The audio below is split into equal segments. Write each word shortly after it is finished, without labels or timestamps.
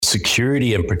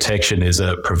security and protection is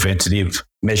a preventative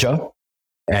measure,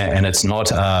 and it's not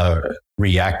a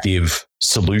reactive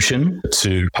solution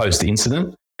to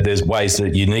post-incident. There's ways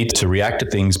that you need to react to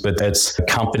things, but that's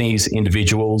companies,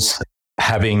 individuals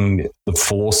having the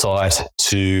foresight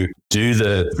to do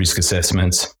the risk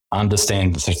assessments,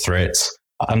 understand the threats,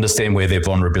 understand where their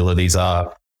vulnerabilities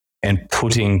are, and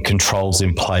putting controls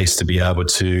in place to be able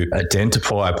to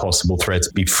identify possible threats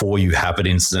before you have an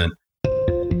incident.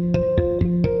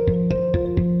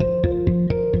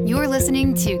 You're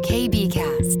listening to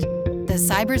KBcast, the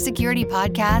cybersecurity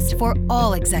podcast for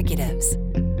all executives.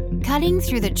 Cutting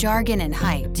through the jargon and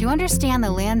hype to understand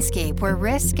the landscape where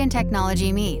risk and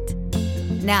technology meet.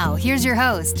 Now, here's your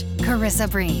host,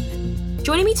 Carissa Breen.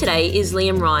 Joining me today is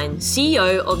Liam Ryan,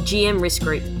 CEO of GM Risk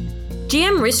Group.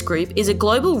 GM Risk Group is a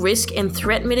global risk and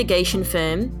threat mitigation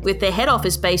firm with their head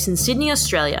office based in Sydney,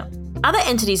 Australia. Other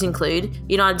entities include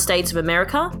United States of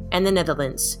America and the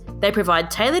Netherlands. They provide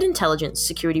tailored intelligence,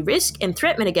 security risk, and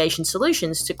threat mitigation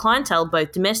solutions to clientele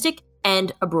both domestic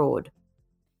and abroad.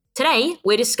 Today,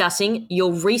 we're discussing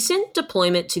your recent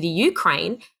deployment to the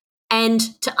Ukraine and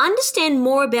to understand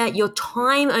more about your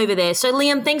time over there. So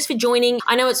Liam, thanks for joining.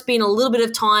 I know it's been a little bit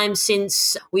of time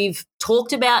since we've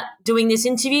talked about doing this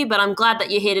interview, but I'm glad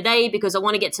that you're here today because I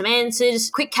want to get some answers.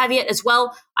 Quick caveat as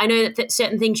well. I know that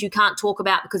certain things you can't talk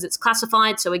about because it's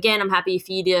classified. So again, I'm happy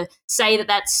for you to say that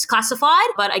that's classified.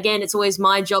 But again, it's always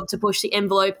my job to push the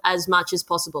envelope as much as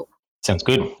possible. Sounds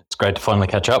good. It's great to finally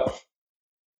catch up.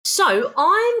 So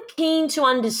I'm keen to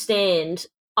understand,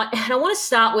 and I want to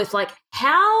start with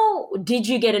how did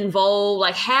you get involved?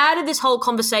 How did this whole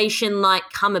conversation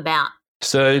come about?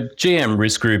 So GM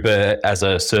Risk Group, as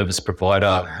a service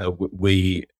provider,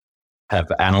 we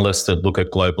have analysts that look at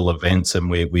global events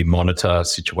and we monitor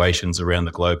situations around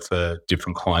the globe for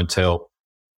different clientele.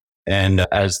 And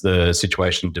as the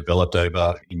situation developed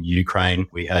over in Ukraine,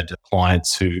 we had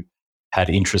clients who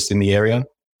had interest in the area.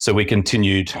 So we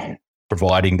continued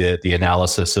providing the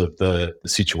analysis of the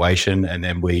situation, and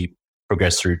then we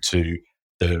progressed through to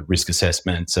the risk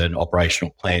assessments and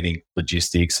operational planning,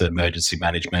 logistics, emergency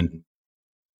management,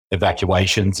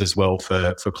 evacuations as well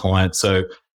for clients. So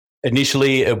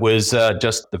initially it was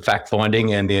just the fact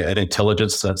finding and the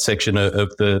intelligence section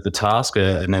of the task,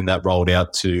 and then that rolled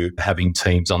out to having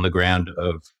teams on the ground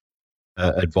of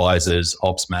advisors,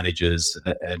 ops managers,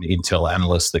 and intel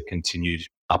analysts that continued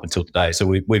up until today. So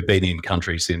we've been in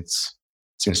country since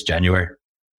January.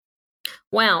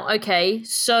 Wow. Okay.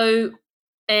 So,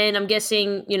 and I'm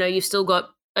guessing, you've still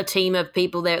got a team of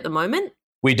people there at the moment?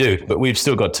 We do, but we've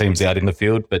still got teams out in the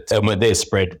field, but they're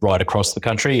spread right across the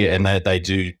country and they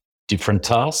do different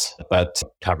tasks, but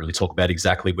can't really talk about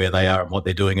exactly where they are and what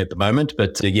they're doing at the moment.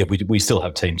 But we still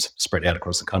have teams spread out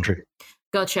across the country.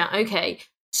 Gotcha. Okay.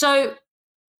 So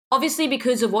obviously,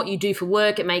 because of what you do for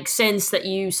work, it makes sense that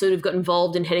you sort of got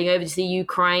involved in heading over to the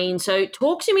Ukraine. So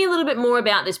talk to me a little bit more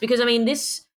about this, because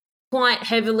this quite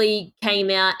heavily came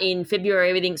out in February.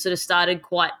 Everything sort of started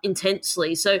quite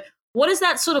intensely. So what does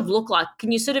that sort of look like?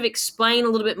 Can you sort of explain a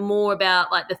little bit more about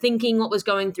the thinking, what was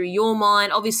going through your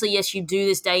mind? Obviously, yes, you do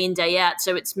this day in, day out,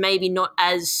 so it's maybe not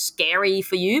as scary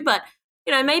for you, but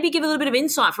maybe give a little bit of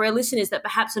insight for our listeners that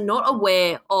perhaps are not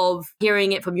aware of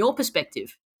hearing it from your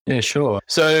perspective. Yeah, sure.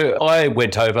 So I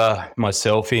went over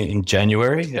myself in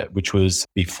January, which was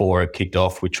before it kicked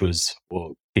off,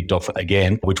 kicked off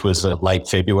again, which was late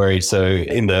February. So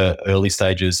in the early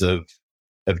stages of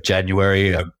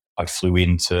January, I flew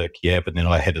into Kiev and then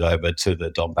I headed over to the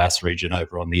Donbass region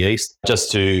over on the east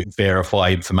just to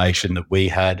verify information that we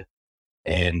had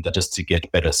and just to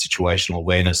get better situational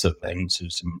awareness and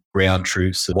some ground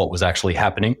truths of what was actually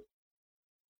happening.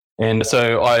 And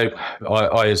so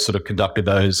I sort of conducted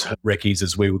those recce's,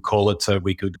 as we would call it, so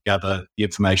we could gather the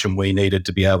information we needed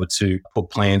to be able to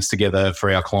put plans together for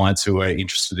our clients who were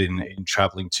interested in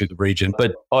traveling to the region.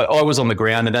 But I was on the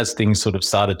ground, and as things sort of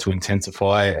started to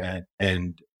intensify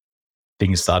and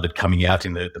things started coming out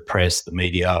in the press, the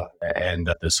media,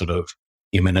 and the sort of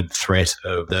imminent threat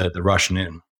of the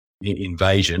Russian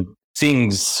invasion,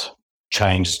 things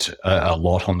changed a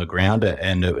lot on the ground.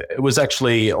 And it was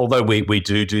actually, although we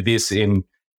do this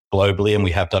globally, and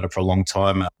we have done it for a long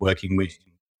time, working with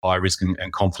high risk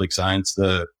and conflict zones,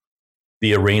 the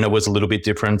arena was a little bit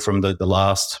different from the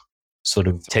last sort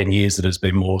of 10 years that has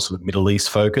been more sort of Middle East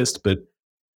focused. But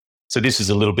so this is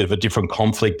a little bit of a different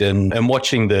conflict, and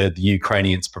watching the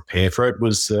Ukrainians prepare for it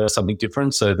was something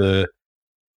different. So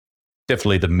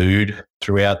definitely the mood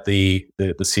throughout the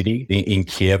city in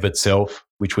Kiev itself,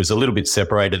 which was a little bit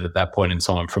separated at that point in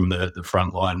time from the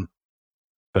frontline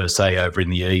per se over in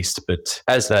the east. But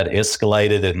as that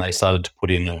escalated and they started to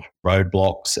put in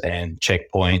roadblocks and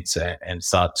checkpoints and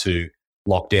start to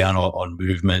lock down on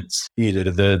movements,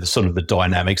 the sort of the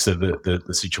dynamics of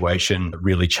the situation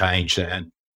really changed, and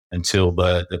until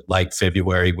the late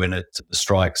February when the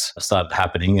strikes started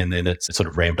happening, and then it sort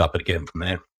of ramped up again from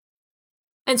there.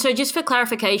 And so just for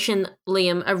clarification,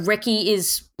 Liam, a recce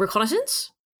is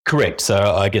reconnaissance? Correct. So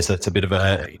I guess that's a bit of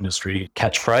an industry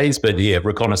catchphrase, but yeah,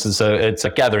 reconnaissance. So it's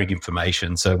gathering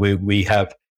information. So we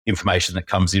have information that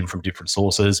comes in from different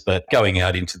sources, but going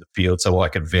out into the field so I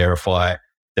can verify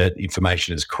that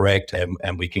information is correct,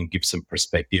 and we can give some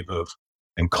perspective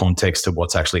and context to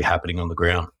what's actually happening on the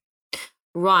ground.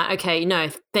 Right. Okay. No,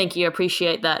 thank you. I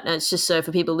appreciate that. And it's just so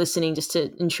for people listening, just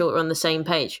to ensure we're on the same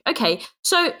page. Okay.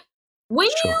 So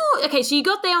so you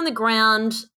got there on the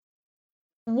ground.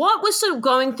 What was sort of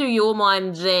going through your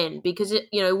mind then? Because,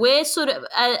 we're sort of,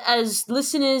 as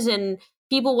listeners and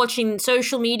people watching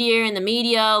social media and the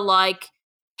media, like,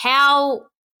 how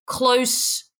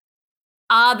close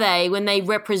are they when they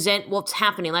represent what's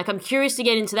happening? Like, I'm curious to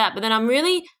get into that, but then I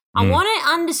want to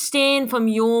understand from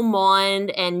your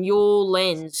mind and your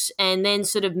lens and then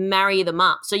sort of marry them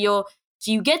up. So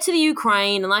you get to the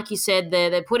Ukraine, and like you said,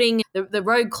 they're putting the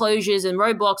road closures and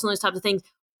roadblocks and those types of things.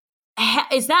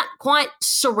 Is that quite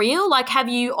surreal? Like,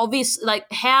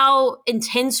 how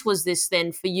intense was this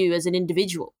then for you as an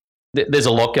individual? There's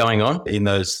a lot going on in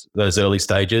those early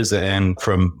stages, and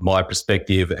from my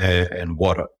perspective and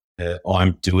what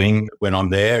I'm doing when I'm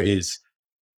there is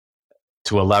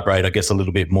to elaborate, I guess, a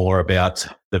little bit more about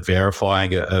the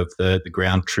verifying of the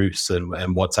ground truths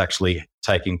and what's actually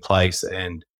taking place,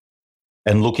 and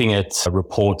looking at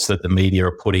reports that the media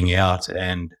are putting out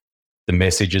and the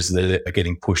messages that are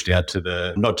getting pushed out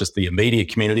to not just the immediate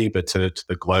community, but to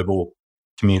the global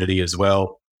community as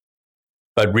well.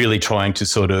 But really trying to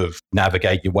sort of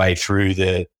navigate your way through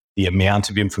the amount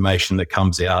of information that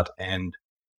comes out and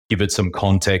give it some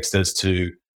context as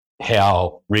to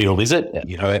how real is it,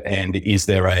 and is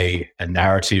there a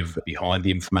narrative behind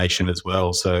the information as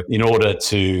well. So in order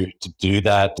to do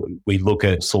that, we look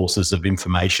at sources of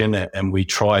information and we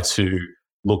try to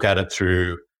look at it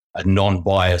through a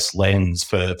non-biased lens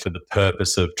for the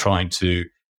purpose of trying to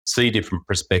see different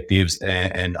perspectives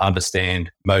and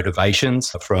understand motivations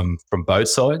from both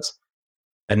sides.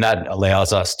 And that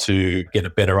allows us to get a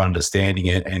better understanding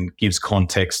and gives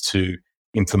context to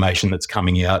information that's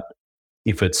coming out,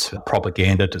 if it's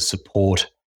propaganda to support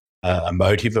a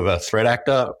motive of a threat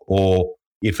actor, or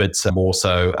if it's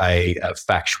also a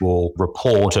factual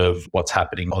report of what's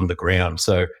happening on the ground.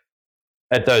 So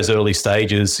at those early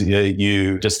stages,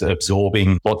 you just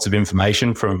absorbing lots of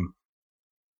information from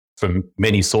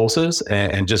many sources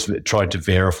and just trying to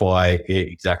verify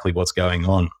exactly what's going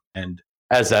on. And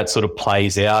as that sort of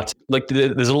plays out, like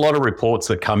there's a lot of reports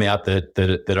that come out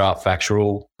that are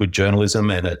factual, good journalism,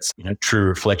 and it's true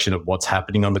reflection of what's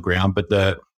happening on the ground. But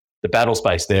the battle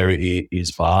space there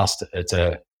is vast.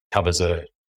 It covers a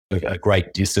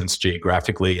great distance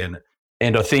geographically,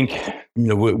 and I think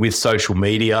with social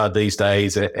media these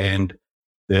days and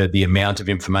the amount of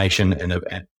information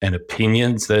and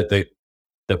opinions that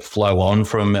flow on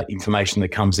from information that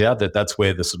comes out, that's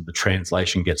where the sort of the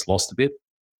translation gets lost a bit.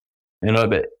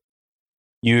 But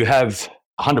you have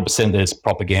 100% there's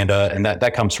propaganda, and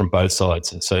that comes from both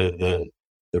sides. So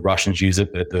the Russians use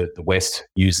it, but the West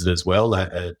uses it as well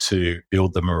to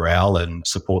build the morale and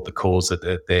support the cause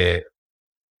that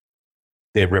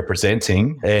they're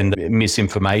representing. And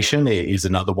misinformation is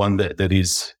another one that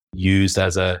is used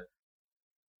as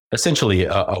essentially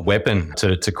a weapon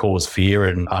to cause fear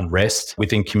and unrest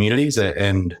within communities,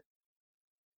 and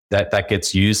that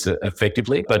gets used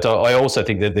effectively. But I also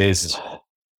think that there's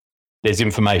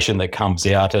information that comes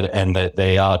out and that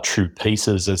they are true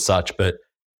pieces as such. But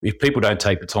if people don't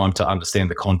take the time to understand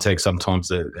the context,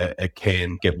 sometimes it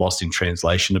can get lost in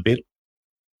translation a bit.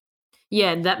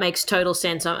 Yeah, that makes total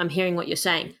sense. I'm hearing what you're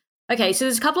saying. Okay, so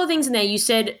there's a couple of things in there. You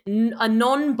said a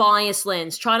non-biased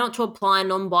lens. Try not to apply a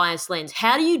non-biased lens.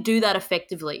 How do you do that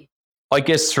effectively? I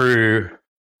guess through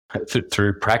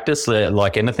practice,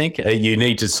 like anything, you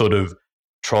need to sort of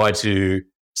try to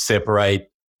separate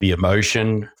the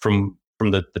emotion from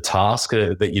the task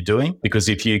that you're doing. Because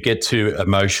if you get too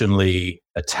emotionally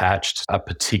attached a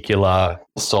particular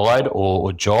side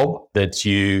or job, that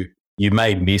you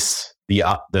may miss the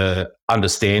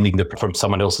understanding from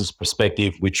someone else's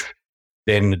perspective, which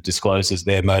then discloses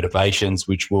their motivations,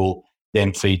 which will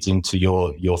then feeds into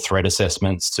your threat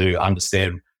assessments to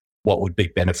understand what would be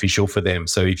beneficial for them.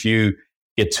 So if you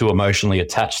get too emotionally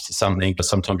attached to something,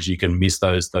 sometimes you can miss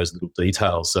those little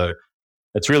details. So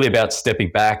it's really about stepping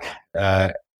back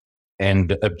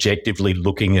and objectively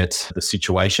looking at the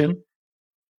situation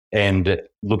and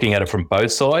looking at it from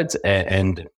both sides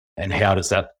and how does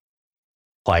that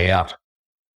play out,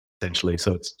 essentially.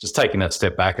 So it's just taking that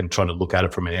step back and trying to look at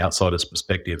it from an outsider's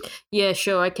perspective. Yeah,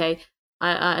 sure. Okay.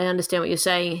 I understand what you're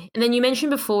saying. And then you mentioned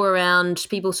before around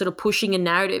people sort of pushing a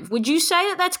narrative. Would you say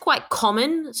that that's quite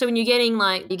common? So when you're getting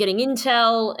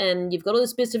intel and you've got all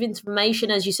this bits of information,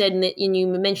 as you said, and you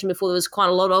mentioned before, there was quite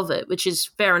a lot of it, which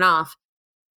is fair enough.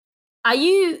 Are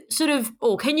you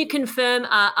or can you confirm,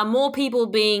 are more people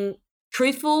being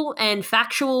truthful and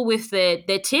factual with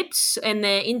their tips and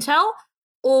their intel?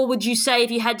 Or would you say if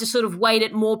you had to sort of weight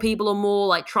it, more people are more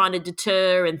like trying to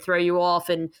deter and throw you off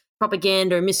and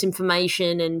propaganda and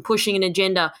misinformation and pushing an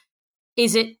agenda?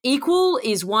 Is it equal?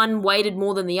 Is one weighted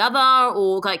more than the other?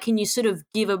 Or like, can you sort of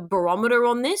give a barometer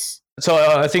on this? So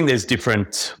I think there's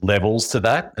different levels to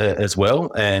that as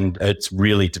well. And it's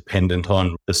really dependent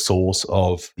on the source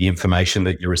of the information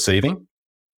that you're receiving.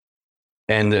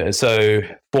 And so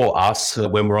for us,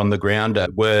 when we're on the ground,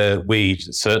 we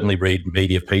certainly read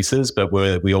media pieces, but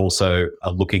we also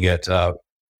are looking at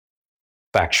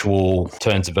factual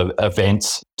terms of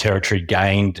events, territory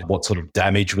gained, what sort of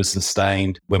damage was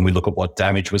sustained. When we look at what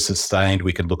damage was sustained,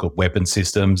 we can look at weapon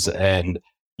systems, and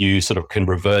you sort of can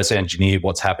reverse engineer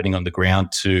what's happening on the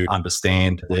ground to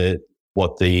understand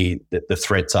what the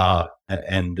threats are.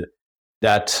 And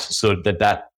that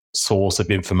source of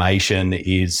information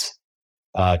is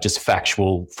just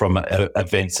factual from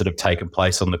events that have taken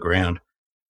place on the ground.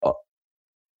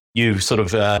 You sort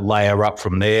of layer up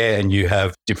from there, and you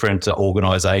have different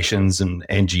organisations and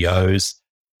NGOs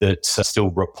that are still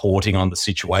reporting on the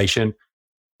situation.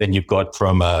 Then you've got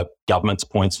from government's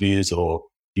points of views or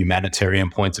humanitarian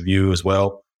points of view as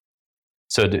well.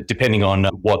 So depending on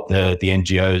what the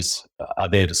NGOs are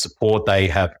there to support, they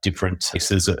have different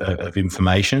pieces of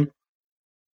information.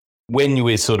 When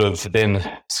we sort of then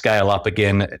scale up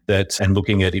again and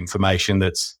looking at information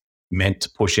that's meant to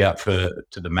push out to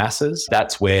the masses,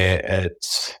 that's where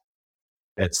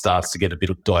it starts to get a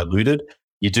bit diluted.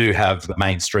 You do have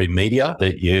mainstream media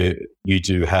that you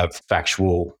do have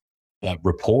factual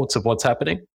reports of what's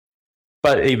happening.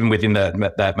 But even within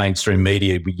that mainstream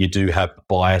media, you do have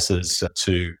biases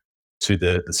to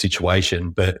the situation.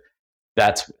 But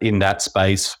that's in that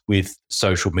space with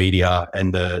social media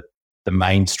and the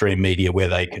mainstream media where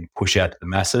they can push out to the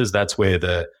masses. That's where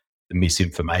the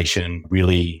misinformation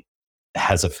really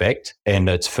has effect. And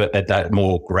it's at that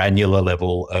more granular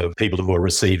level of people who are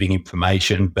receiving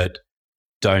information but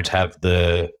don't have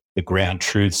the ground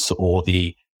truths or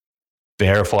the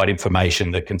verified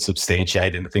information that can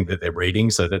substantiate anything that they're reading.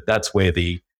 So that's where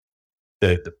the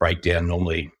breakdown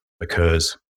normally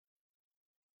occurs.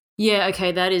 Yeah,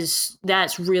 okay,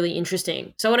 that's really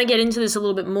interesting. So I want to get into this a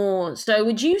little bit more. So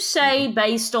would you say,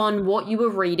 based on what you were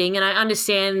reading, and I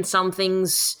understand some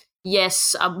things,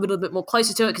 yes, a little bit more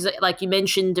closer to it, because like you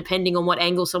mentioned, depending on what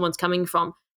angle someone's coming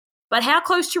from, but how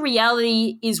close to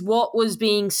reality is what was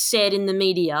being said in the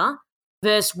media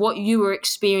versus what you were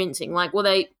experiencing? Like,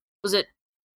 was it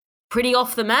pretty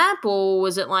off the map, or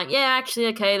was it like, yeah, actually,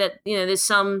 okay, that, there's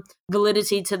some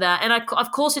validity to that? And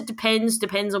of course it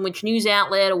depends on which news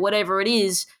outlet or whatever it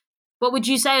is. But would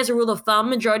you say, as a rule of thumb,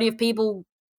 majority of people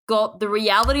got the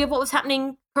reality of what was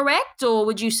happening correct, or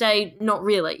would you say not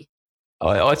really?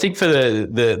 I think for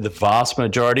the vast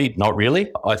majority, not really.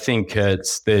 I think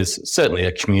there's certainly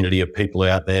a community of people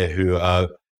out there who are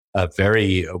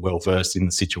very well versed in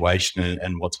the situation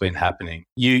and what's been happening.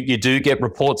 You do get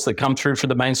reports that come through from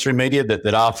the mainstream media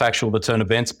that are factual to turn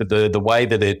events, but the way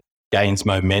that it gains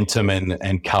momentum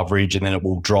and coverage, and then it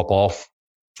will drop off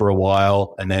for a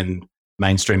while, and then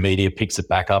mainstream media picks it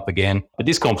back up again. But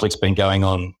this conflict's been going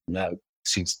on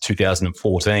since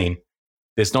 2014.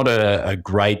 There's not a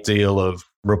great deal of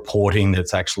reporting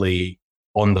that's actually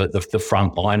on the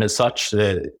front line as such.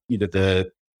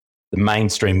 The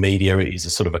mainstream media is a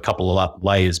sort of a couple of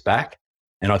layers back.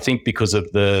 And I think because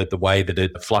of the way that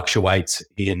it fluctuates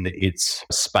in its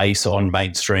space on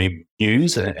mainstream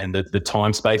news and the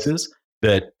time spaces,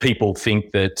 that people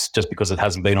think that just because it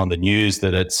hasn't been on the news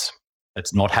that it's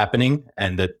not happening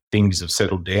and that things have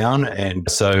settled down.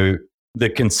 And so the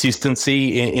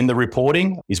consistency in the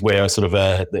reporting is where sort of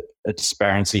a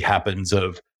disparity happens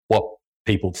of what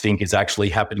people think is actually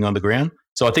happening on the ground.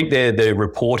 So I think their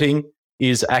reporting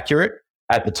is accurate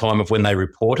at the time of when they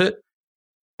report it,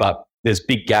 but there's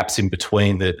big gaps in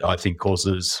between that I think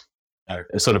causes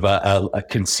a sort of a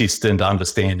consistent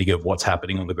understanding of what's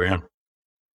happening on the ground.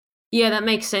 Yeah, that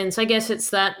makes sense. I guess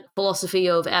it's that philosophy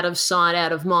of out of sight,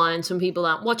 out of mind. Some people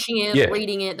aren't watching it,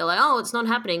 reading it. They're like, oh, it's not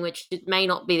happening, which it may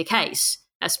not be the case,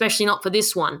 especially not for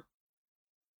this one.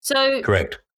 So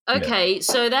Correct. okay,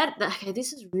 so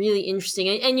this is really interesting,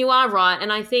 and you are right.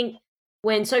 And I think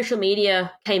when social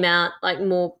media came out, like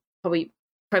more probably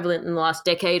prevalent in the last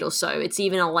decade or so, it's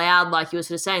even allowed, like you were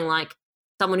sort of saying, like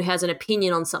someone who has an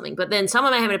opinion on something. But then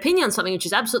someone may have an opinion on something, which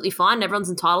is absolutely fine. Everyone's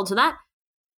entitled to that.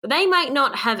 But they might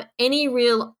not have any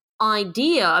real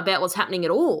idea about what's happening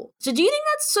at all. So do you think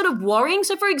that's sort of worrying?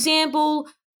 So, for example,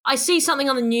 I see something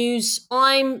on the news.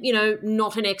 I'm,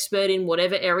 not an expert in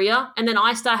whatever area, and then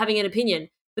I start having an opinion.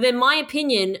 But then my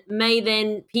opinion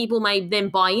people may then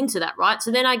buy into that, right?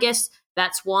 So then I guess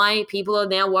that's why people are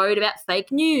now worried about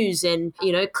fake news and,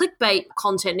 clickbait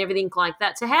content and everything like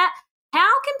that. So how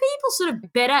can people sort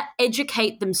of better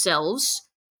educate themselves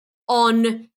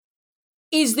on,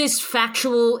 is this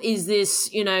factual? Is this,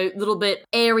 little bit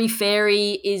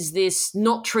airy-fairy? Is this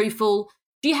not truthful?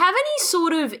 Do you have any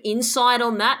sort of insight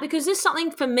on that? Because this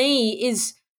something for me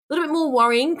is a little bit more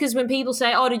worrying, because when people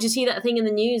say, oh, did you see that thing in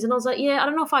the news? And I was like, yeah, I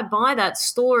don't know if I buy that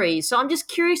story. So I'm just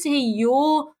curious to hear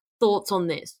your thoughts on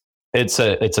this. It's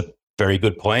a very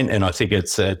good point, and I think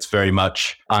it's very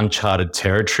much uncharted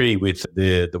territory with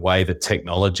the way that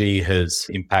technology has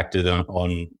impacted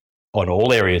on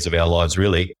all areas of our lives,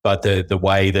 really. But the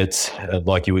way that,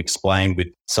 like you explained, with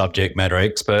subject matter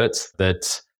experts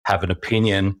that have an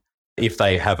opinion, if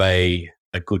they have a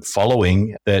good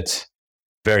following, that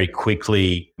very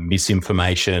quickly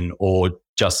misinformation or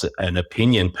just an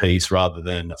opinion piece rather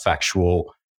than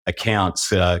factual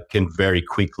accounts can very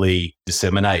quickly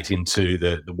disseminate into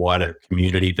the wider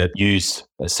community that use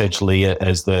essentially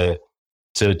as to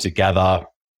gather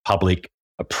public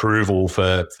approval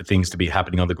for things to be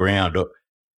happening on the ground.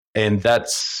 And that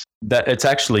it's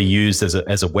actually used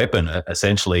as a weapon,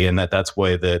 essentially, and that's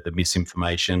where the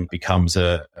misinformation becomes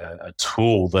a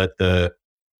tool that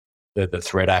the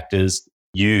threat actors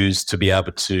use to be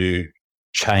able to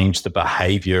change the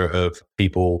behavior of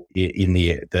people in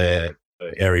the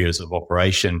areas of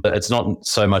operation. It's not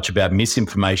so much about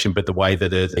misinformation, but the way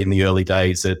that in the early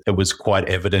days it was quite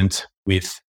evident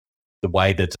with the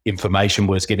way that information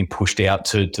was getting pushed out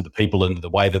to the people and the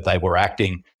way that they were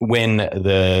acting. When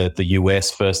the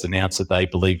US first announced that they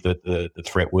believed that the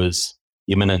threat was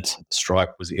imminent, the strike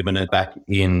was imminent back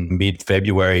in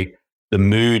mid-February, the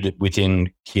mood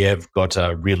within Kiev got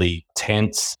really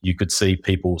tense. You could see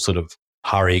people sort of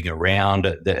hurrying around.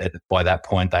 By that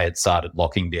point, they had started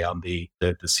locking down the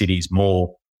cities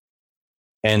more.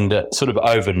 And sort of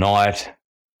overnight,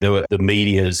 the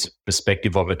media's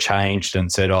perspective of it changed and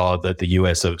said, that the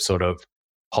US are sort of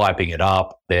hyping it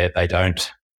up. They don't,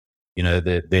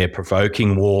 they're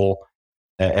provoking war.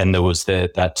 And there was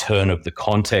that turn of the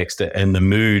context, and the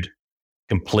mood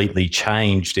completely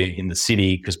changed in the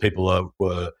city, because people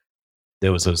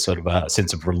there was a sort of a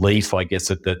sense of relief, I guess,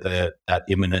 that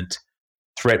imminent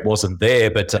threat wasn't there.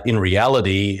 But in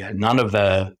reality, none of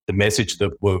the message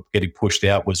that were getting pushed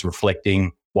out was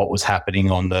reflecting what was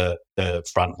happening on the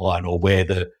front line or where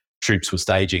the troops were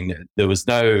staging. There was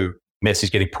no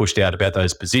message getting pushed out about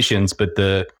those positions, but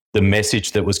the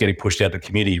message that was getting pushed out to the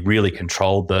community really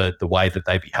controlled the way that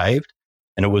they behaved.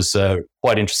 And it was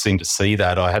quite interesting to see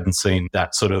that. I hadn't seen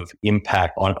that sort of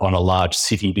impact on a large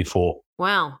city before.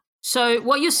 Wow. So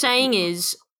what you're saying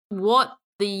is what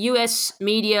the US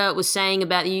media was saying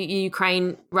about the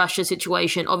Ukraine-Russia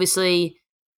situation, obviously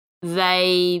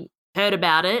they heard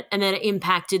about it and then it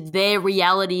impacted their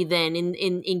reality then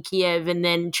in Kiev, and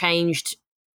then changed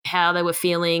how they were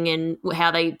feeling and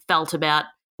how they felt about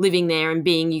living there and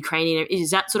being Ukrainian.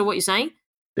 Is that sort of what you're saying?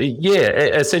 Yeah,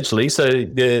 essentially. So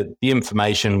the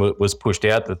information was pushed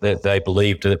out that they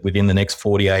believed that within the next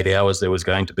 48 hours there was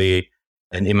going to be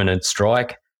an imminent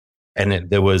strike, and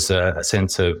there was a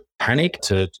sense of panic,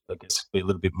 to, I guess, be a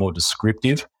little bit more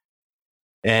descriptive.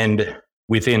 And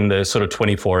within the sort of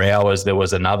 24 hours, there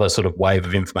was another sort of wave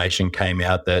of information came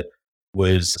out that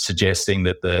was suggesting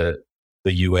that the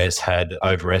US had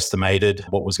overestimated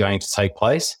what was going to take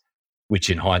place, which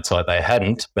in hindsight they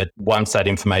hadn't. But once that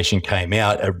information came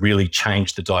out, it really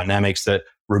changed the dynamics, that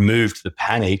removed the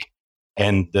panic,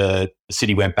 and the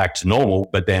city went back to normal.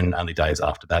 But then only days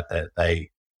after that,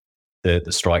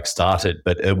 the strike started.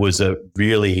 But it was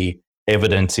really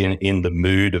evident in the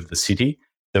mood of the city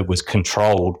that was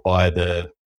controlled by the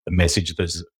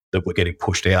messages that were getting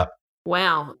pushed out.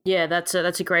 Wow. Yeah, that's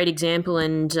a great example,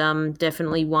 and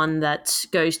definitely one that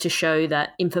goes to show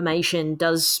that information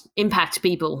does impact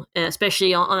people,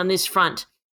 especially on this front.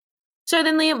 So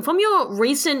then, Liam, from your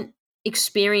recent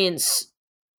experience,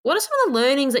 what are some of the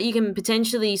learnings that you can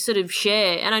potentially sort of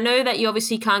share? And I know that you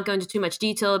obviously can't go into too much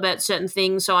detail about certain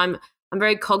things, so I'm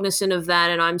very cognizant of that,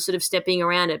 and I'm sort of stepping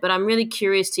around it. But I'm really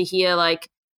curious to hear, like,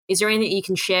 is there anything you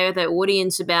can share with the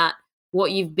audience about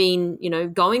what you've been,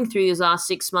 going through these last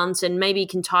 6 months, and maybe you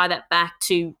can tie that back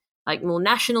to like more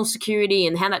national security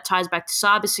and how that ties back to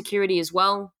cybersecurity as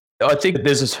well? I think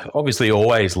there's obviously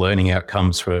always learning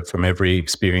outcomes from every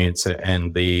experience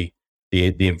and the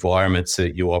environments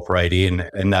that you operate in,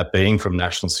 and that being from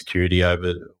national security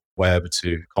way over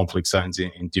to conflict zones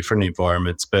in different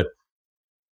environments. But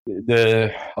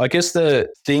I guess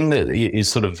the thing that is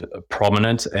sort of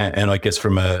prominent, and I guess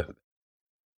from a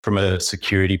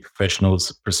security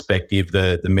professional's perspective,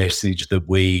 the message that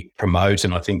we promote,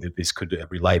 and I think that this could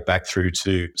relate back through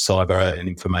to cyber and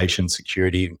information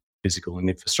security, physical and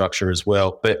infrastructure as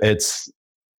well. But it's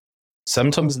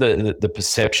sometimes the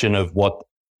perception of what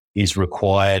is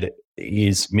required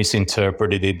is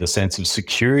misinterpreted in the sense of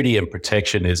security and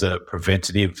protection is a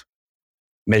preventative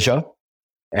measure,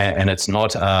 and it's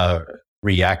not a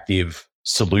reactive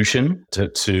solution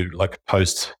to like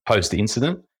post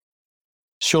incident.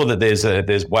 Sure that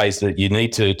there's ways that you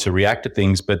need to react to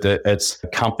things, but it's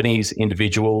companies,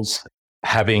 individuals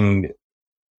having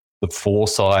the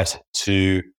foresight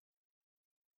to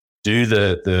do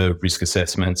the risk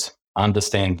assessments,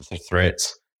 understand the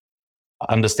threats,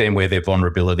 understand where their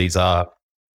vulnerabilities are,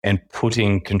 and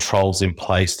putting controls in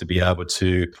place to be able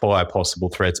to fire possible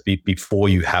threats before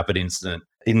you have an incident.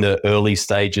 In the early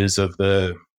stages of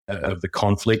the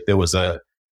conflict, there was a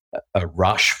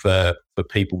rush for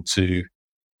people to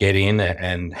get in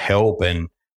and help and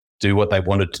do what they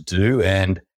wanted to do.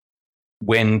 And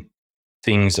when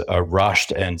things are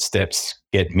rushed and steps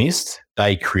get missed,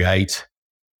 they create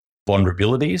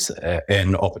vulnerabilities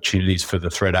and opportunities for the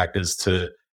threat actors to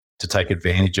take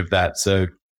advantage of that. So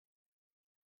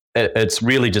it's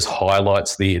really just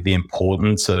highlights the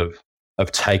importance of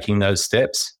taking those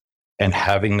steps and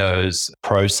having those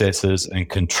processes and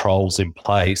controls in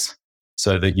place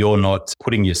so that you're not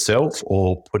putting yourself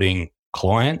or putting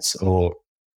clients or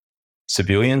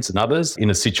civilians and others in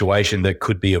a situation that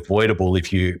could be avoidable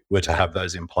if you were to have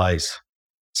those in place.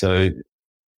 So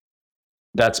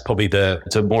that's probably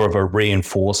it's more of a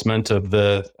reinforcement of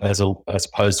as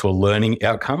opposed to a learning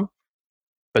outcome,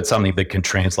 but something that can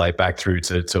translate back through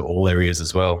to all areas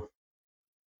as well.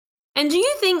 And do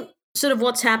you think sort of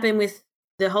what's happened with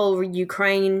the whole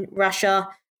Ukraine-Russia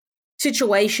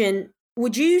situation,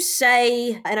 would you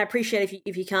say, and I appreciate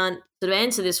if you can't sort of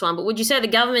answer this one, but would you say the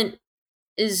government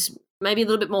is maybe a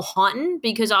little bit more heightened?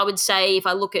 Because I would say if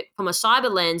I look at from a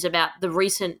cyber lens about the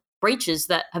recent breaches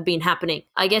that have been happening,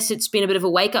 I guess it's been a bit of a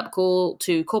wake-up call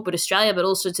to corporate Australia, but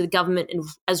also to the government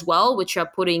as well, which are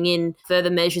putting in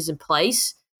further measures in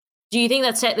place. Do you think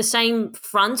that's at the same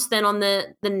front then on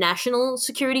the national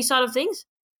security side of things?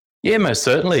 Yeah, most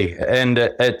certainly. And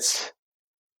it's,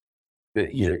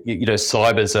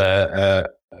 cyber's a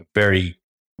very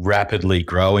rapidly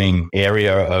growing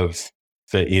area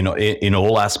in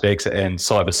all aspects, and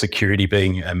cybersecurity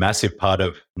being a massive part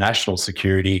of national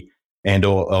security and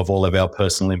of all of our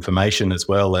personal information as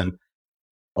well. And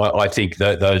I think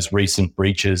that those recent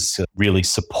breaches really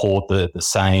support the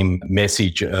same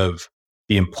message of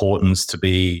the importance to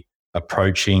be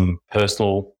approaching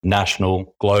personal,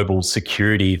 national, global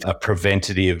security, a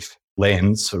preventative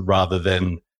lens rather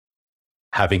than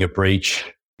having a breach,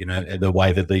 the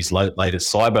way that these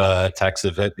latest cyber attacks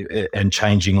have, and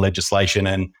changing legislation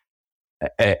and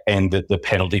the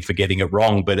penalty for getting it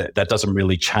wrong. But that doesn't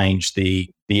really change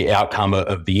the outcome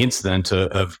of the incident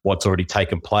of what's already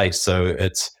taken place. So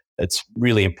it's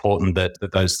really important that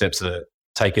those steps are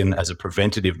taken as a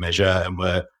preventative measure, and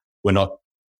we're not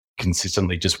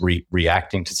consistently just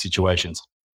reacting to situations.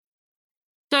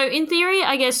 So in theory,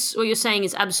 I guess what you're saying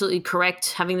is absolutely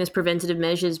correct, having those preventative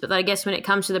measures. But I guess when it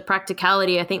comes to the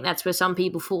practicality, I think that's where some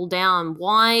people fall down.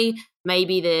 Why?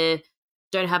 Maybe they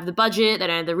don't have the budget, they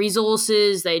don't have the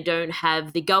resources, they don't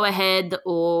have the go-ahead,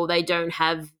 or they don't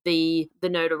have the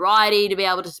notoriety to be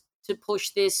able to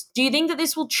push this. Do you think that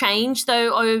this will change,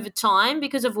 though, over time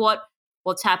because of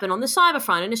what's happened on the cyber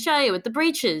front in Australia with the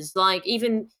breaches? Like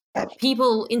even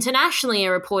people internationally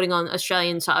are reporting on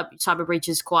Australian cyber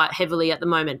breaches quite heavily at the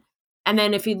moment. And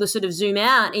then if you sort of zoom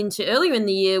out into earlier in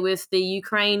the year with the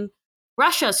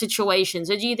Ukraine-Russia situation,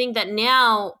 so do you think that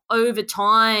now over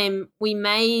time we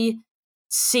may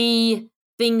see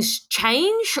things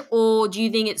change, or do you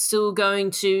think it's still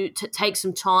going to take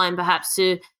some time perhaps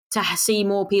to see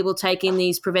more people taking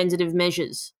these preventative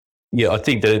measures? Yeah, I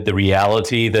think the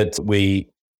reality that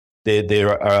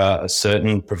there are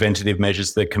certain preventative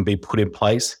measures that can be put in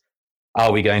place.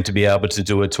 Are we going to be able to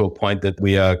do it to a point that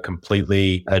we are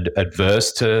completely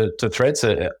adverse to threats?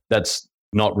 That's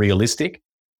not realistic.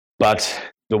 But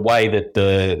the way that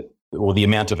the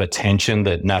amount of attention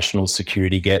that national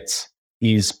security gets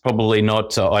is probably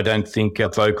not, I don't think,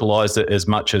 vocalised as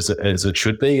much as it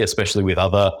should be, especially with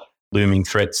other looming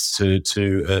threats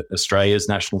to Australia's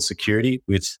national security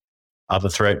with other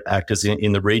threat actors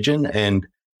in the region. And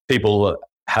people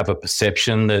have a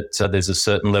perception that there's a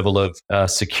certain level of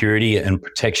security and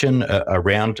protection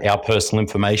around our personal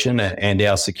information and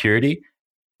our security.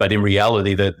 But in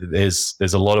reality, that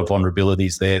there's a lot of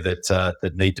vulnerabilities there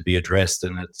that need to be addressed,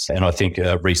 and I think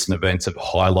recent events have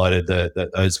highlighted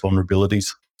those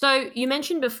vulnerabilities. So you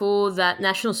mentioned before that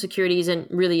national security isn't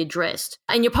really addressed,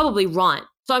 and you're probably right.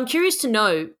 So I'm curious to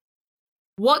know,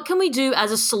 what can we do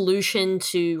as a solution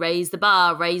to raise the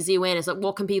bar, raise the awareness? Like,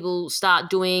 what can people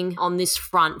start doing on this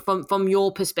front from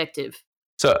your perspective?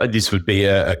 So this would be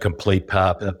a complete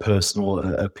personal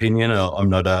opinion. I'm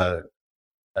not a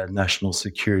national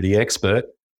security expert,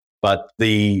 but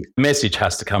the message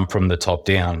has to come from the top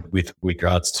down with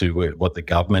regards to what the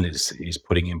government is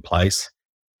putting in place,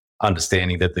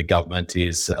 understanding that the government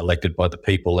is elected by the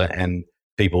people and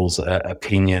people's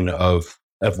opinion of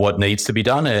what needs to be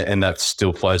done, and that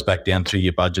still flows back down through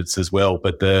your budgets as well.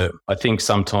 But I think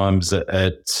sometimes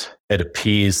it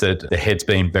appears that the head's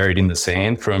been buried in the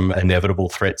sand from inevitable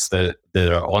threats that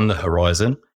are on the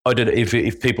horizon.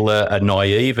 If people are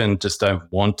naive and just don't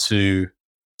want to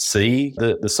see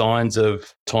the signs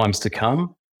of times to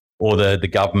come, or the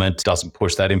government doesn't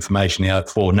push that information out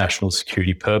for national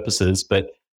security purposes. But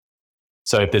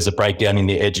so if there's a breakdown in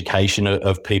the education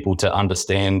of people to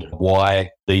understand why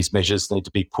these measures need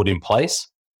to be put in place,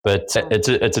 but it's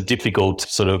a difficult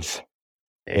sort of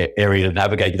area to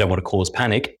navigate. You don't want to cause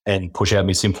panic and push out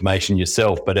misinformation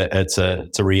yourself, but it's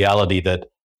a reality that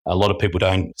a lot of people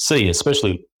don't see,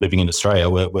 especially living in Australia.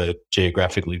 We're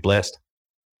geographically blessed.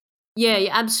 Yeah,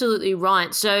 you're absolutely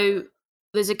right. So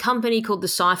there's a company called the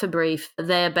Cypher Brief.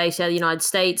 They're based out of the United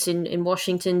States in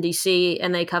Washington, D.C.,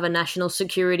 and they cover national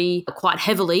security quite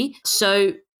heavily.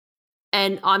 So,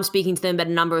 and I'm speaking to them about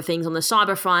a number of things on the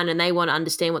cyber front, and they want to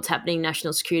understand what's happening in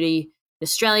national security in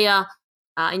Australia.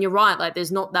 And you're right, like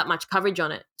there's not that much coverage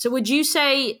on it. So would you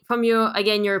say, from your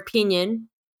opinion,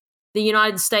 the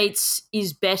United States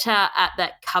is better at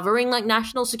that covering like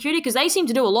national security? Because they seem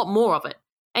to do a lot more of it.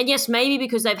 And yes, maybe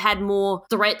because they've had more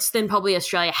threats than probably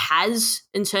Australia has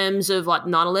in terms of like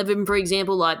 9/11, for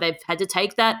example, like they've had to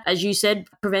take that, as you said,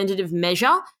 preventative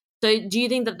measure. So do you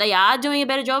think that they are doing a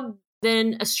better job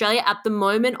than Australia at the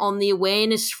moment on the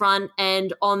awareness front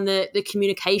and on the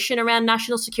communication around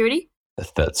national security?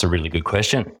 That's a really good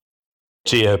question.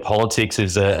 Geopolitics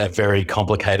is a very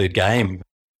complicated game.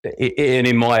 And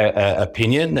in my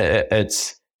opinion,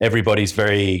 everybody's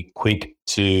very quick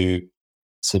to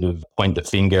sort of point the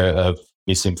finger of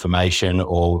misinformation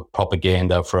or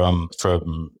propaganda from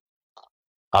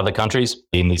other countries.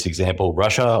 In this example,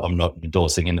 Russia. I'm not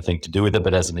endorsing anything to do with it,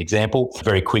 but as an example,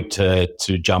 very quick to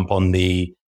jump on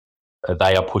they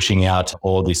are pushing out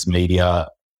all this media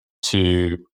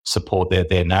to support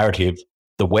their narrative.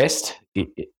 The West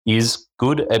is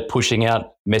good at pushing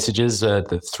out messages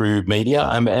through media,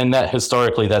 and that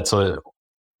historically,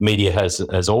 media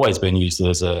has always been used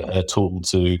as a tool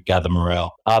to gather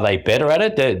morale. Are they better at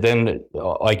it? Then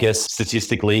I guess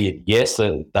statistically, yes,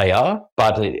 they are.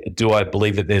 But do I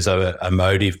believe that there's a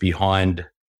motive behind?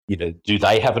 Do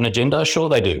they have an agenda? Sure,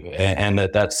 they do, and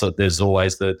there's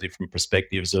always the different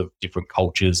perspectives of different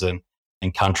cultures and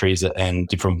countries and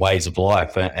different ways of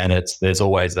life, and there's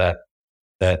always that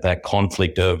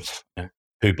conflict of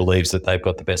who believes that they've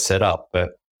got the best setup.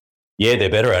 But yeah, they're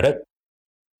better at it.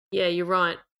 Yeah, you're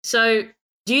right. So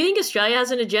do you think Australia has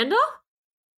an agenda?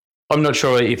 I'm not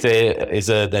sure if there is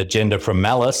an agenda from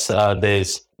malice.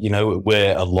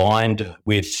 We're aligned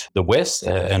with the West,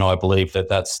 and I believe that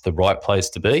that's the right place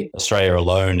to be. Australia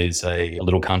alone is a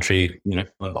little country,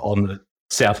 on the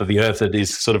south of the earth that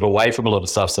is sort of away from a lot of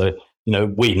stuff. So,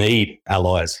 we need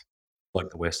allies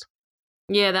like the West.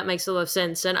 Yeah, that makes a lot of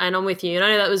sense. And I'm with you. And I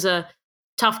know that was a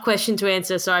tough question to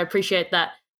answer, so I appreciate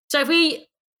that. So if we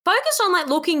focus on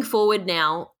looking forward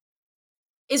now,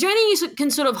 is there anything you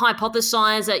can sort of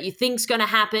hypothesize that you think's going to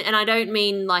happen? And I don't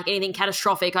mean anything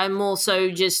catastrophic. I'm more so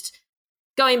just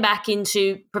going back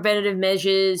into preventative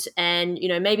measures and,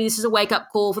 maybe this is a wake-up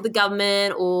call for the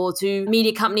government or to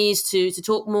media companies to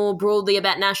talk more broadly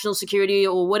about national security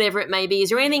or whatever it may be. Is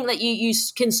there anything that you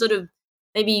can sort of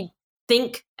maybe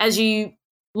think as you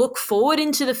look forward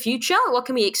into the future? What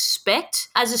can we expect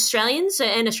as Australians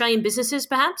and Australian businesses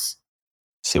perhaps?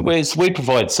 So we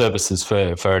provide services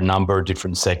for a number of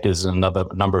different sectors and another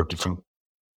number of different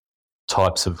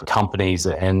types of companies,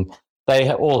 and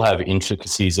they all have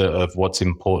intricacies of what's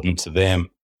important to them.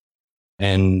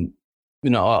 And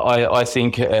I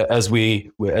think as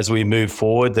we move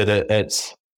forward,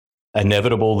 that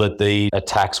inevitable that the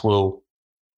attacks will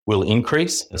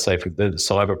increase. So from the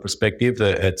cyber perspective,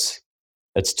 that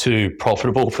it's too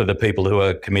profitable for the people who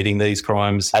are committing these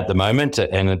crimes at the moment,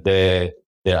 and they're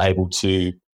able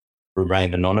to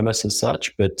remain anonymous as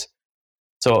such. But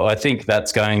so I think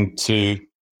that's going to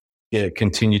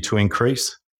continue to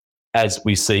increase as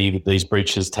we see these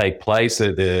breaches take place.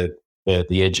 The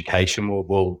education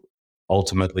will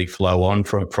ultimately flow on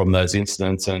from those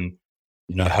incidents, and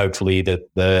hopefully that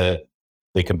there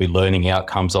can be learning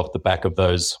outcomes off the back of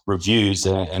those reviews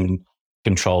and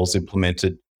controls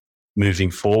implemented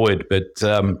moving forward. But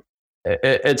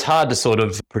it's hard to sort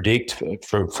of predict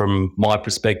from my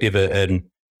perspective and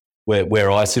where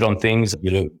I sit on things.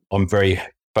 I'm very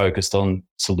focused on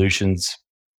solutions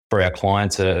for our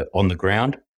clients on the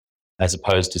ground, as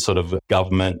opposed to sort of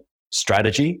government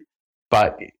strategy.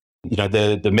 But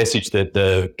the message that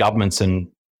the governments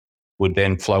would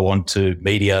then flow on to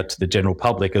media, to the general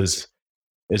public, is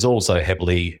also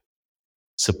heavily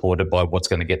supported by what's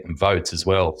going to get them votes as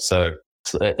well. So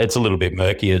it's a little bit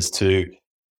murky as to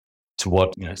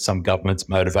what some governments'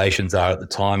 motivations are at the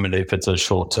time, and if it's a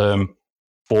short-term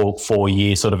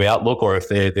 4-year sort of outlook, or if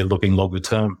they're looking longer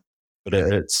term. But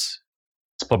it's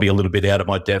probably a little bit out of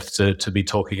my depth to be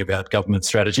talking about government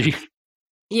strategy.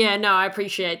 Yeah, no, I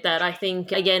appreciate that. I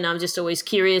think, again, I'm just always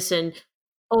curious and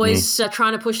always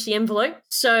trying to push the envelope.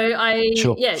 So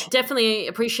definitely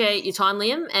appreciate your time,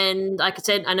 Liam. And like I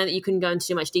said, I know that you couldn't go into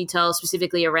too much detail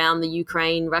specifically around the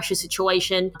Ukraine-Russia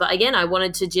situation. But again, I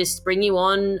wanted to just bring you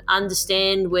on,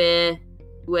 understand where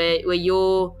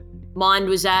your mind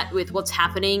was at with what's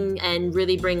happening, and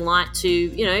really bring light to,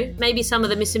 maybe some of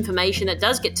the misinformation that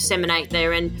does get disseminated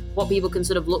there, and what people can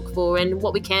sort of look for and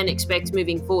what we can expect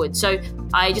moving forward. So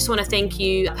I just want to thank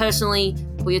you personally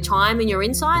for your time and your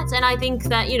insights. And I think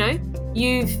that,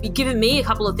 you've given me a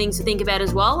couple of things to think about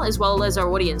as well as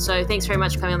our audience. So thanks very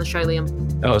much for coming on the show,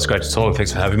 Liam. Oh, it's great to talk.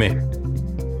 Thanks for having me.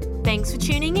 Thanks for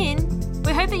tuning in.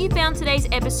 We hope that you found today's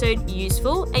episode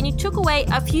useful and you took away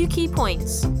a few key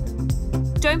points.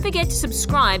 Don't forget to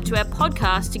subscribe to our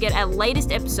podcast to get our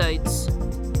latest episodes.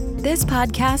 This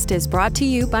podcast is brought to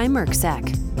you by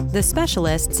MERCSEC, the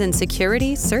specialists in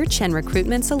security, search, and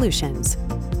recruitment solutions.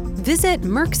 Visit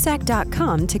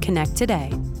MERCSEC.com to connect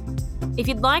today. If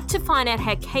you'd like to find out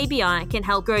how KBI can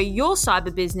help grow your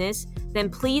cyber business, then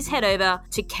please head over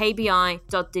to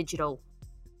kbi.digital.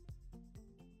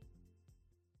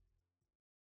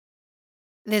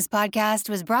 This podcast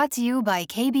was brought to you by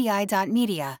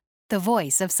KBI.media, the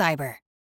voice of cyber.